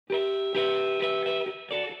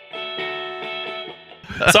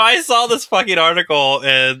So I saw this fucking article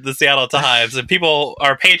in the Seattle Times, and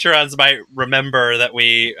our patrons might remember that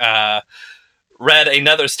we read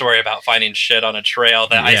another story about finding shit on a trail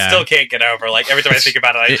that I still can't get over. Like, every time I think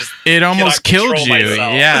about it, it almost killed you.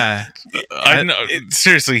 Myself. Yeah.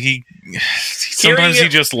 Seriously, sometimes he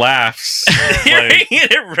just laughs. Hearing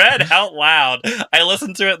it read out loud, I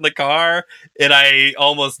listened to it in the car, and I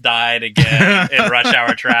almost died again in rush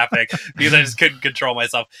hour traffic because I just couldn't control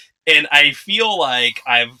myself. And I feel like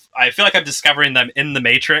I'm discovering them in the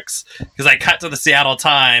Matrix, because I cut to the Seattle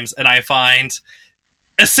Times and I find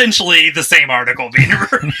essentially the same article being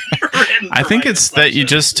written. I think it's that you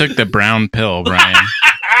just took the brown pill, Brian.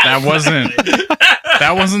 That wasn't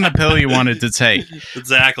the pill you wanted to take.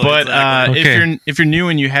 Exactly. But if you're new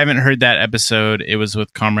and you haven't heard that episode, it was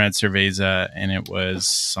with Comrade Cerveza, and it was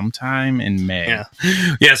sometime in May. Yeah.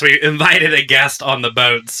 Yes, we invited a guest on the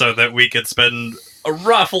boat so that we could spend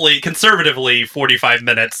conservatively 45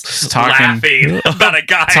 minutes laughing about a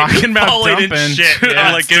guy talking about falling dumping in shit,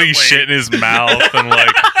 like getting shit in his mouth and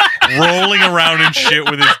like rolling around in shit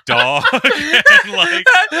with his dog. And, like,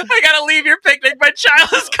 I gotta leave your picnic. My child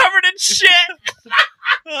is covered in shit.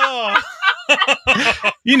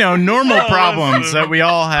 Normal problems that we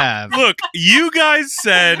all have. Look, you guys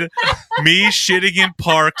said me shitting in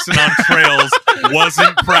parks and on trails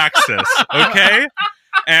wasn't praxis, okay?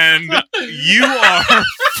 And you are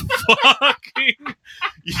fucking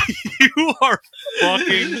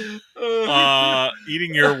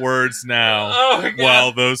eating your words now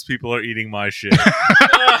while those people are eating my shit.